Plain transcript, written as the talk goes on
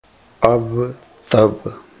अब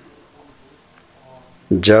तब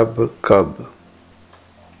जब कब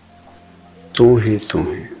तू ही तू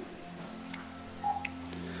है।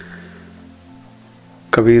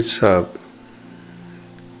 कबीर साहब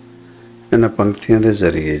इन्हां पंक्तियों के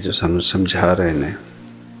जरिए जो सानू समझा रहे ने,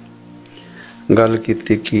 गल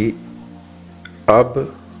कीती कि अब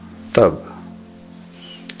तब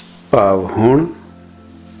भाव हुण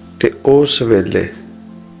ते उस वेले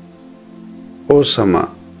उस समा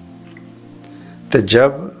ते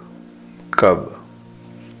जब कब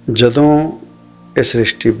जदों ये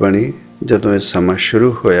सृष्टि बनी, जदों ये समा शुरू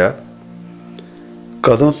होया,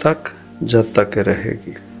 कदों तक, जब तक ये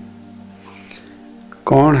रहेगी।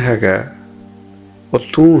 कौन हैगा? वो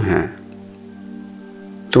तू है।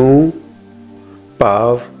 तू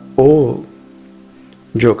भाव ओ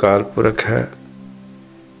जो अकाल पुरख है,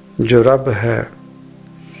 जो रब है,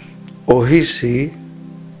 ओही सी,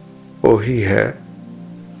 ओही है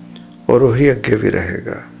और वही अगे भी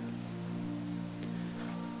रहेगा।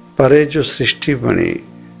 पर ये जो सृष्टि बनी,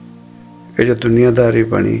 ये जो दुनियादारी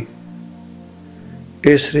बनी,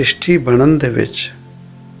 ये सृष्टि बनन दे विच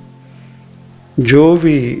जो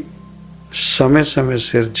भी समय समय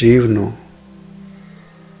सिर जीव नू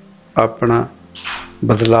अपना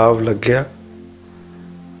बदलाव लग्या,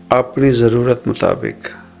 अपनी ज़रूरत मुताबिक,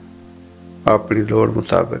 अपनी लोड़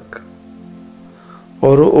मुताबिक,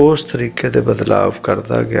 और उस तरीके दे बदलाव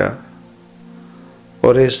करता गया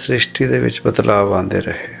और इस सृष्टि दे विच बदलाव आते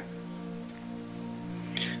रहे।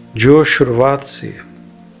 जो शुरुआत सी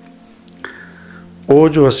वो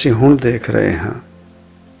जो असी हुण देख रहे हैं,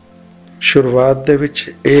 शुरुआत दे विच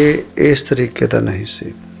इस तरीके दा नहीं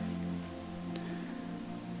सी।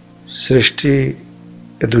 सृष्टि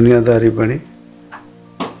दुनियादारी बनी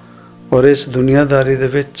और इस दुनियादारी दे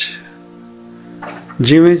विच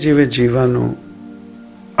जिवें जिवें जीवां नूं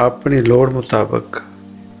अपनी लोड़ मुताबिक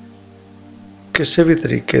किसी भी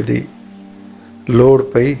तरीके की लोड़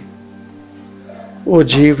पई, वो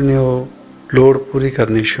जीव ने वो लोड़ पूरी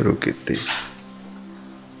करनी शुरू की।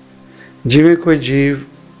 जिवें कोई जीव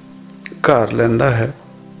घर लैंदा है,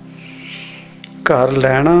 घर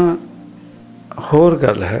लैना होर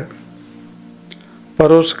गल है,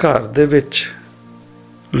 पर उस घर दे विच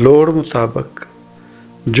लोड़ मुताबिक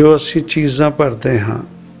जो असी चीज़ां भरते हाँ,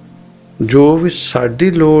 जो भी साडी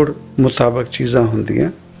लोड़ मुताबिक चीज़ां हुंदियां,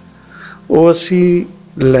 वो असी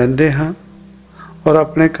लैंदे हाँ और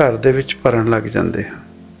अपने घर दे विच भरन लग जांदे हाँ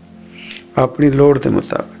अपनी लोड़ दे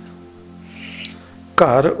मुताबिक।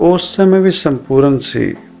 घर उस समय भी संपूर्ण सी,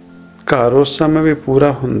 घर उस समय भी पूरा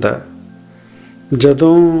हुंदा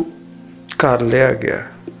जदों घर लिया गया।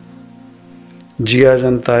 जिया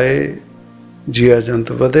जंत आए, जिया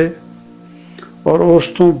जंत वधे, और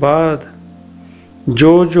उस तो बाद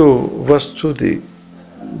जो जो वस्तु की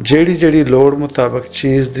जेड़ी जेड़ी लोड़ मुताबिक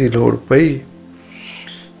चीज़ की लोड़ पई,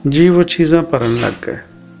 जी वो चीज़ां भरन लग गए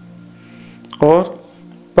और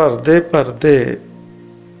भरदे भरदे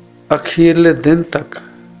अखीरले दिन तक,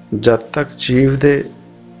 जब तक जीव दे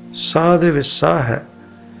साह दे विच साह है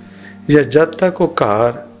या जब तक वो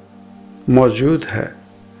घर मौजूद है,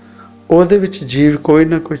 उहदे विच जीव कोई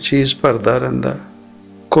ना कोई चीज़ भरदा रहिंदा,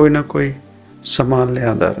 कोई ना कोई समान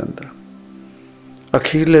लिआंदा रहिंदा।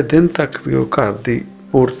 अखीरले दिन तक भी वो घर की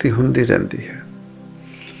पूर्ति हुंदी रहिंदी है।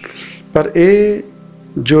 पर ये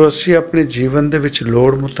जो असी अपने जीवन दे विच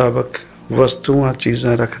लोड़ मुताबिक वस्तुआं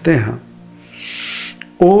चीज़ां रखते हाँ,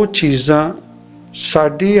 वो चीज़ां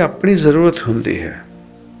साडी अपनी ज़रूरत हुंदी है।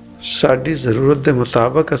 साडी ज़रूरत दे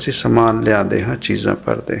मुताबिक असी समान लिआंदे हाँ, चीज़ां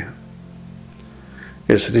भरदे हाँ।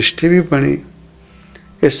 ये सृष्टि भी बनी।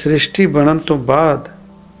 इस सृष्टि बनन तो बाद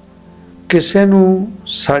किसे नू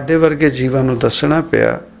साडे वर्गे जीवां नू दसना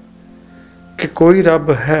पिया कि कोई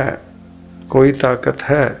रब है, कोई ताकत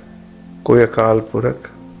है, कोई अकाल पुरख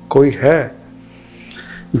कोई है,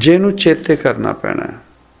 जिहनू चेते करना पैना,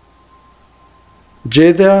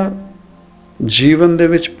 जिहदा जीवन दे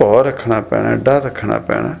विच भौ रखना पैना, डर रखना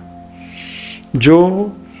पैना, जो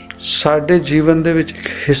साडे जीवन दे विच एक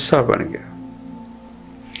हिस्सा बन गया।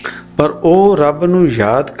 पर वो रब नू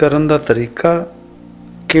याद करन दा तरीका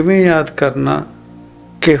किवें याद करना,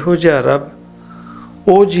 किहो जिहा रब,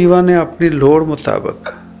 वो जीवां ने अपनी लोड़ मुताबिक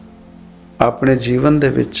अपने जीवन दे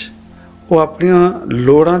विच वो अपनियां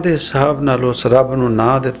लोड़ां दे हिसाब नाल उस रब नू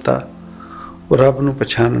नां दिता, वो रब नू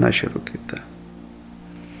पछानना शुरू किया।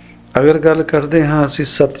 अगर गल करते हाँ असी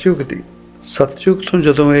सतयुग की, सतयुग तो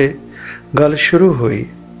जदों ये गल शुरू हुई,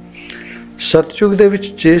 सतयुग दे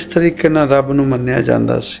विच जिस तरीके नाल रब नू मन्निया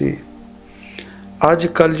जांदा सी, अज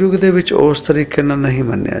कलयुग दे विच उस तरीके नाल नहीं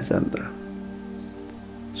मन्निया जांदा।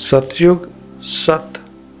 सतयुग सत,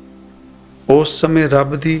 उस समय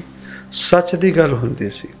रब दी सच दी गल हुंदी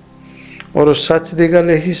सी। और उस सच की गल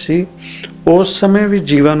यही सी, उस समय भी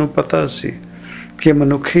जीवां नूं पता सी कि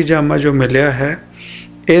मनुखी जामा जो मिलिया है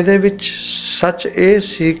ਇਹਦੇ ਵਿੱਚ सच ਇਹ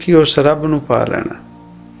ਸੀ कि उस रब नूं पा लैना।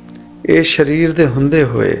 ਇਹ शरीर दे हुंदे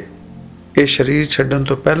होए, ਇਹ शरीर छड्डण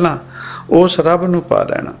तो पहलां उस रब नूं पा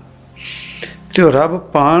लैना। ते ਉਹ रब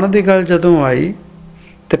पाण दी गल जदों आई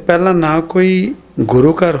ते पहलां ना कोई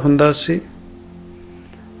गुरु घर हुंदा सी,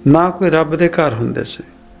 ना कोई रब दे घर हुंदे सी।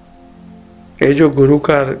 ये जो गुरु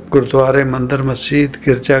घर, गुरुद्वारे, मंदिर, मसीत,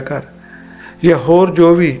 गिरजा घर या होर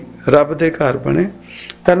जो भी रब दे घर बने,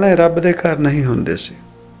 पहलां रब दे घर नहीं हुंदे सी।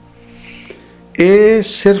 ये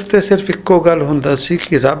सिर्फ ते सिर्फ इक्को गल हुंदा सी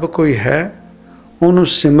कि रब कोई है, उहनूं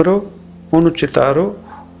सिमरो, उहनूं चितारो,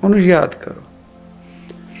 उहनूं याद करो।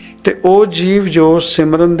 ते ओ जीव जो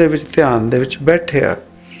सिमरन दे विच, ध्यान दे विच बैठिया,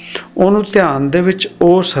 उहनूं ध्यान दे विच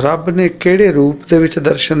उस रब ने किहड़े रूप दे विच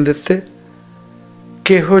दर्शन दिते,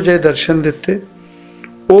 किहो जिहे दर्शन दिते,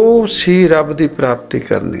 ओ सी रब दी प्राप्ति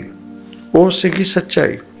करनी, ओ सीगी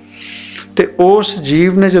सच्चाई। ते उस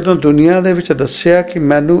जीव ने जदों दुनिया दे विच दस्सिया कि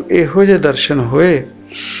मैनूं इहो जिहे दर्शन होए,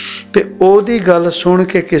 ते ओहदी गल सुन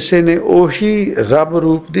के किसी ने उही रब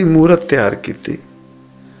रूप दी मूरत तैयार कीती,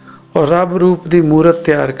 और रब रूप दी मूरत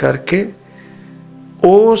तैयार करके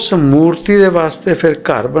उस मूर्ति दे वास्ते फिर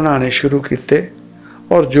घर बनाने शुरू किए।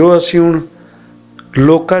 और जो असीं हुण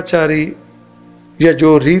लोकाचारी या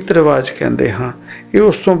जो रीत रिवाज कहते हाँ, ये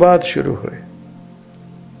उस तो बाद शुरू होए।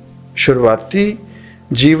 शुरुआती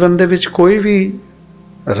जीवन दे विच कोई भी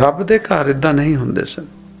रब दे घर इदां नहीं हुंदे सन।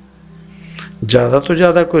 ज़्यादा तो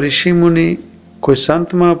ज़्यादा कोई ऋषि मुनि, कोई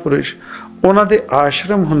संत महापुरुष, उन्हां दे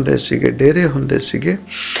आश्रम हुंदे सीगे, डेरे हुंदे सीगे,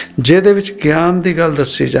 जिहदे विच ज्ञान दी गल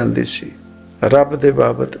दस्सी जांदी सी, रब दे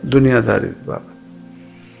बाबत, दुनियादारी दे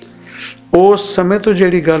बाबत। उस समय तो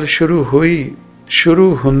जिहड़ी गल शुरू हुई, शुरू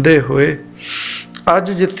हुंदे होए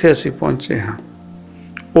अज जिथे असीं पहुंचे हाँ,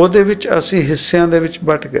 उहदे विच असीं हिस्सिਆਂ दे विच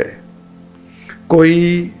बट गए।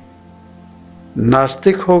 कोई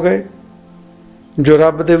नास्तिक हो गए जो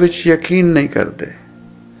रब दे विच यकीन नहीं करते,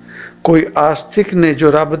 कोई आस्तिक ने जो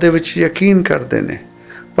रब दे विच यकीन करते ने,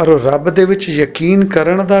 पर वो रब दे विच यकीन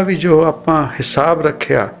करन दा भी जो आपां हिसाब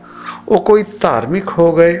रखिया, वो कोई धार्मिक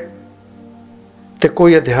हो गए ते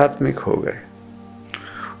कोई अध्यात्मिक हो गए।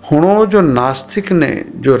 हुण वो जो नास्तिक ने,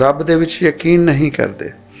 जो रब दे विच यकीन नहीं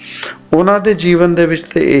करते, उन्हां दे जीवन दे विच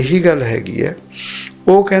ते यही गल हैगी है।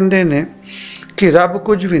 वो कहंदे ने कि रब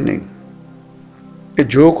कुछ भी नहीं, ये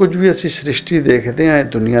जो कुछ भी असी सृष्टि देखते हैं,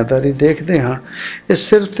 दुनियादारी देखते हाँ, ये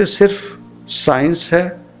सिर्फ ते सिर्फ साइंस है,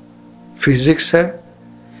 फिजिक्स है,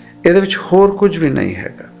 ये विच होर कुछ भी नहीं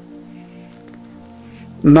हैगा।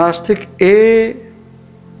 नास्तिक ये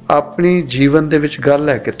अपनी जीवन दे विच गल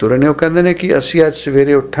लैके तुरे ने। वो कहंदे ने कि असी अज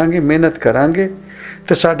सवेरे उठांगे, मेहनत करांगे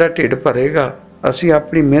ते साडा ढिड भरेगा, असी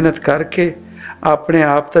अपनी मेहनत करके अपने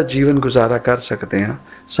आप दा जीवन गुजारा कर सकते हैं,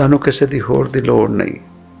 सानू किसी दी होर दी लोड़ नहीं,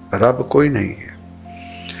 रब कोई नहीं है।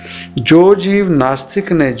 जो जीव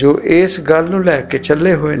नास्तिक ने, जो इस गल नूं लैके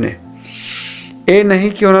चले हुए ने, ये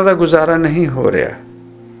नहीं कि उन्हां दा गुजारा नहीं हो रहा,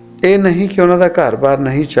 ये नहीं कि उन्हां दा घर बार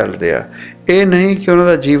नहीं चल रहा, ये नहीं कि उन्हां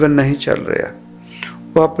दा जीवन नहीं चल रहा,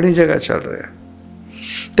 वो अपनी जगह चल रहा।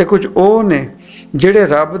 ते कुछ वो ने जिहड़े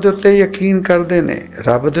रब दे उत्ते यकीन करते ने,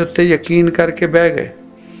 रब दे उत्ते यकीन करके बह गए,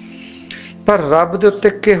 पर रब दे उत्ते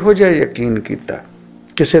किहो जिहा यकीन कीता,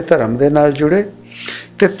 किसी धर्म दे नाल जुड़े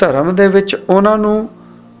ते धर्म दे विच उन्हां नूं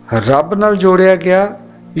रब नाल जोड़िया गया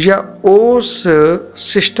या उस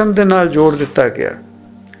सिस्टम दे नाल जोड़ दिता गया,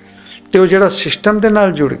 ते वो जिहड़ा सिस्टम दे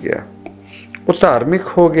नाल जुड़ गया वो धार्मिक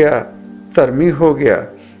हो गया, धर्मी हो गया,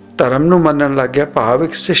 धर्म नूं मनन लग गया, भाव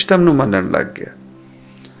एक सिस्टम नूं मनन लग गया।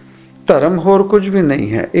 धर्म होर कुछ भी नहीं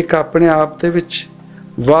है, एक अपने आप दे विच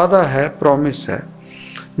वादा है, प्रॉमिस है।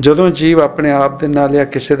 जदों जीव अपने आप दे नाल या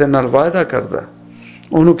किसी दे नाल वादा करदा,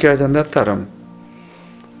 उहनूं कहा जांदा धर्म।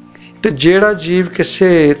 ते जिहड़ा जीव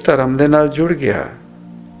किसी धर्म दे नाल जुड़ गया,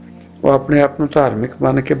 वो अपने आप नूं धार्मिक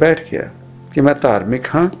मान के बैठ गया कि मैं धार्मिक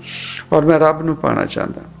हाँ और मैं रब नूं पाना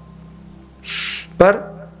चाहता। पर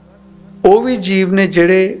वो भी जीव ने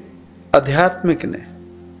जिहड़े अध्यात्मिक ने,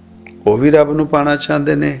 वो भी रब नूं पाना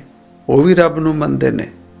चाहते ने, वो भी रब नूं मनदे ने,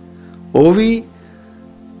 वो भी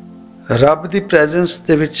रब दी प्रेजेंस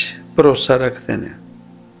दे विच भरोसा रखते हैं।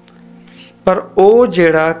 पर वो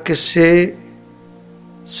जिहड़ा किसी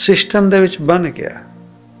सिस्टम दे विच बन गया,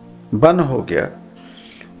 बन हो गया,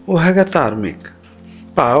 वो हैगा धार्मिक।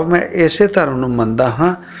 भाव मैं इसे धर्म नूं मनदा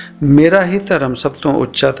हाँ, मेरा ही धर्म सब तो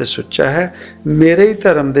उच्चा ते सुच्चा है, मेरे ही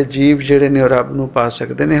धर्म दे जीव जिहड़े ने रब नूं पा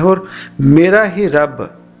सकते हैं, और मेरा ही रब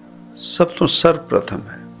सब तो सर्वप्रथम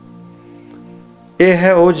है। यह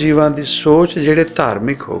है वो जीवां दी सोच जिहड़े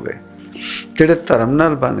धार्मिक हो गए, जिहड़े धर्म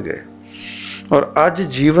नाल बन गए। और अज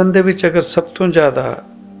जीवन दे विच अगर सब तो ज़्यादा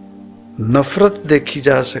नफरत देखी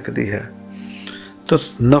जा सकती है तो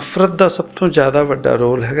नफरत का सब तो ज़्यादा वड्डा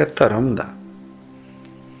रोल है धर्म का।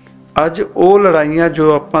 अज वो लड़ाइयाँ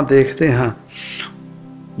जो आपां देखते हाँ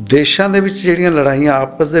देशों के जिहड़ियां लड़ाइयाँ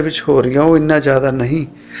आपस दे विच हो रही वो इन्ना ज़्यादा नहीं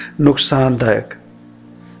नुकसानदायक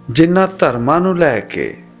जिन्ना धर्मां नूं लैके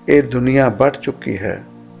ये दुनिया बढ़ चुकी है,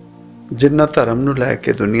 जिन्ना धर्म नूं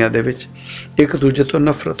लैके दुनिया दे विच एक दूजे तो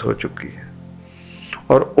नफरत हो चुकी है।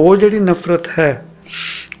 और वो जिहड़ी नफरत है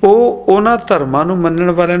वो उन्हां धर्मां नूं मन्नण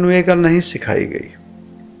वालिआं नूं ये गल नहीं सिखाई गई।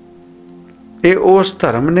 ये उस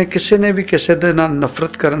धर्म ने किसी ने भी किसी दे नाल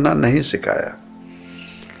नफरत करना नहीं सिखाया।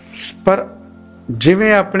 पर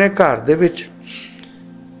जिवें अपने घर दे विच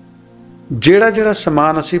जिहड़ा जिहड़ा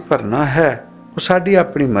समान असीं भरना है वो साडी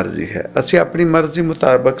अपनी मर्जी है, असीं अपनी मर्जी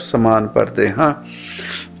मुताबक समान भरते हाँ।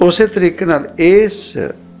 उस तरीके नाल इस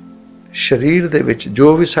शरीर दे विच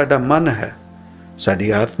जो भी साडा मन है,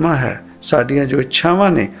 साडी आत्मा है, साडियां जो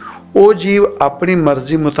इच्छावां ने वो जीव अपनी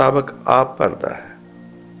मर्जी मुताबक आप भरदा है।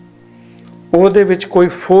 ਉਹਦੇ ਵਿੱਚ कोई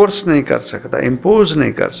फोर्स नहीं कर सकता, इंपोज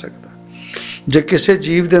नहीं कर सकता। जे किसी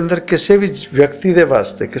जीव के अंदर किसी भी व्यक्ति के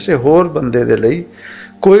वास्ते किसी होर बंदे दे लई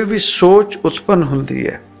कोई भी सोच उत्पन्न होंदी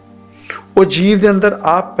है वो जीव के अंदर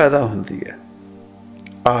आप पैदा होंदी है।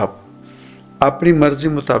 आप अपनी मर्जी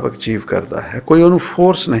मुताबक जीव करता है, कोई उन्होंने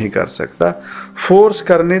फोर्स नहीं कर सकता। फोर्स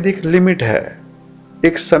करने की एक लिमिट है,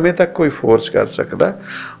 एक समय तक कोई फोर्स कर सकता,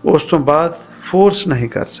 उस तो बाद फोर्स नहीं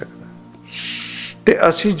कर सकता। ते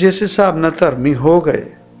असी जिस हिसाब नाल धर्मी हो गए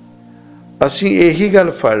असी यही गल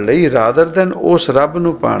फड़ लई रादर दैन उस रब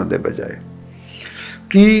नूं पाण दे बजाय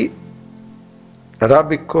कि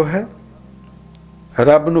रब इक्को है,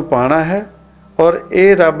 रब नूं पाना है और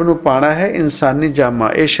ये रब नूं पाना है इंसानी जामा,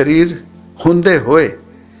 ये शरीर हुंदे होए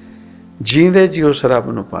जींदे जी उस रब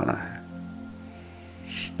नूं पाना है।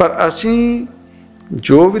 पर असी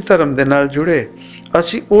जो भी धर्म दे नाल जुड़े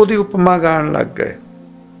असी ओदी उपमा गाण लग गए।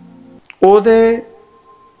 ओदे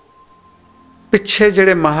पिछे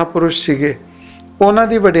जिहड़े महापुरुष सीगे उन्हां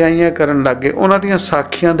दी वडियाइयां करन लग गए, उन्हां दीयां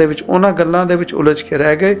साखियां दे विच उन्हां गल्लां दे विच उलझ के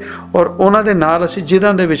रह गए और उन्हां दे नाल असीं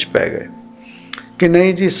जिदां दे विच पै गए कि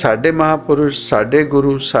नहीं जी साडे महापुरुष, साडे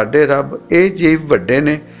गुरु, साडे रब ये जीव वड्डे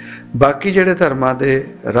ने, बाकी जिहड़े धर्मां दे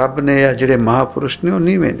रब ने या जिहड़े महापुरुष ने वो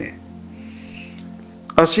नीवें ने।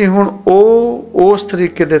 असीं हुण उस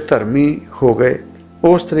तरीके दे धर्मी हो गए,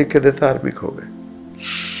 उस तरीके दे धार्मिक हो गए।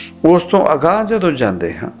 उस तो अगाह जदों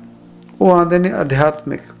जांदे हाँ वो आंदे ने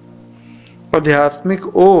अध्यात्मिक। अध्यात्मिक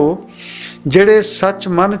वो जिहड़े सच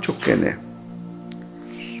मन चुके ने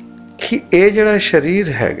कि ये जिहड़ा शरीर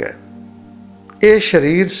हैगा ये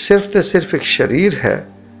शरीर सिर्फ ते सिर्फ एक शरीर है।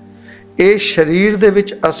 ये शरीर दे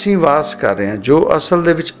विच असीं वास कर रहे हैं, जो असल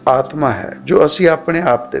दे विच आत्मा है, जो असीं अपने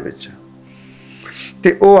आप दे विच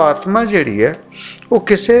ते वो आत्मा जिहड़ी है वो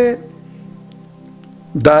किसी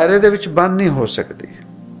दायरे दे विच बंद नहीं हो सकती।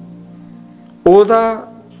 ओदा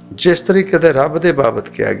जिस तरीके दे रब दे बाबत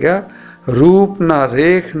किया गया रूप ना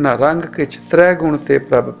रेख ना रंग के त्रै गुण ते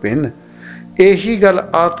प्रभ भिन्न, यही गल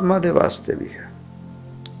आत्मा दे वास्ते भी है।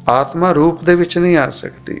 आत्मा रूप दे विच नहीं आ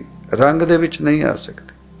सकती, रंग दे विच नहीं आ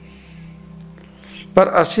सकती। पर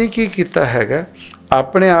असी की कीता हैगा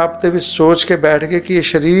अपने आप दे विच सोच के बैठ गए कि ये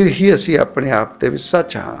शरीर ही असी अपने आप दे विच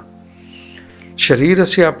सच हाँ। शरीर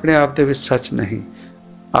असी अपने आप दे विच सच नहीं,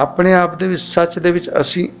 अपने आप दे विच सच दे विच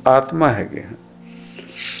असी आत्मा हैगे हाँ।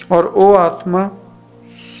 और वो आत्मा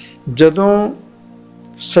जदों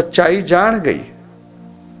सच्चाई जान गई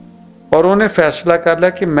और उन्हें फैसला कर लिया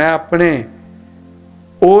कि मैं अपने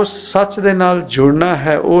उस सच दे नाल जुड़ना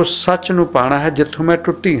है, उस सच नूं पाना है जिथों मैं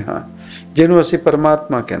टुटी हाँ, जिन्हों असी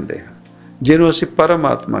परमात्मा कहते हैं, जिन्हों असी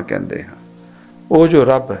परमात्मा कहते हैं, वो जो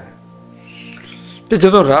रब है। तो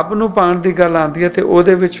जदों रब नूं पाण दी गल आंदी है तो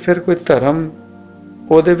उहदे विच फिर कोई धर्म,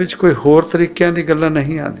 उहदे विच कोई होर तरीकिਆਂ दी गल्लां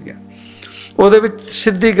नहीं आंदियां। उहदे विच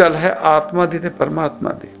सीधी गल है आत्मा दी ते परमात्मा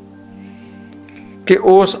दी कि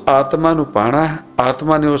उस आत्मा नूं पाना है,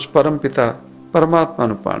 आत्मा ने उस परम पिता परमात्मा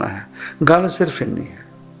नूं पाना है। गल सिर्फ इन्नी है,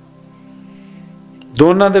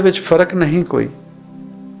 दोनों दे विच फर्क नहीं कोई,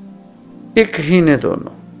 एक ही ने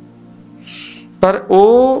दोनों। पर वो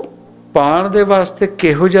पाण दे वास्ते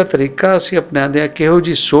किहो जिहा तरीका असीं अपनांदे, किहो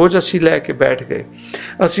जी सोच असीं लैके बैठ गए,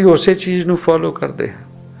 असीं उसे चीज़ नूं फॉलो करते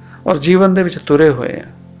हैं और जीवन दे विच तुरे होए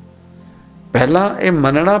हैं। पहला ये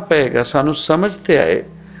मनना पेगा, सानू समझ ते आए,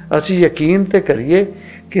 असी यकीन ते करिए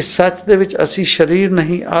कि सच दे विच असी शरीर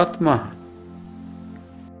नहीं आत्मा हाँ।